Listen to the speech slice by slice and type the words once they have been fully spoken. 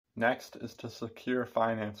Next is to secure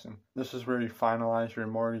financing. This is where you finalize your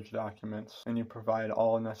mortgage documents and you provide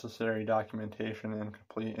all necessary documentation and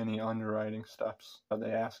complete any underwriting steps that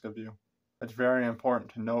they ask of you. It's very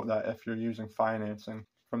important to note that if you're using financing,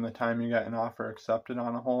 from the time you get an offer accepted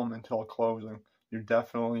on a home until closing, you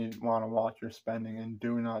definitely want to watch your spending and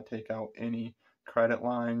do not take out any credit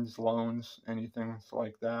lines, loans, anything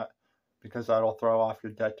like that, because that'll throw off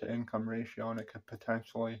your debt to income ratio and it could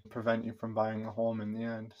potentially prevent you from buying a home in the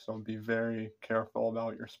end. So be very careful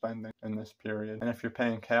about your spending in this period. And if you're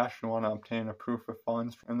paying cash, you want to obtain a proof of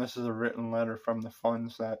funds. And this is a written letter from the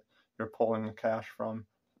funds that you're pulling the cash from,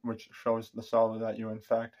 which shows the seller that you in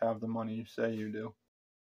fact have the money you say you do.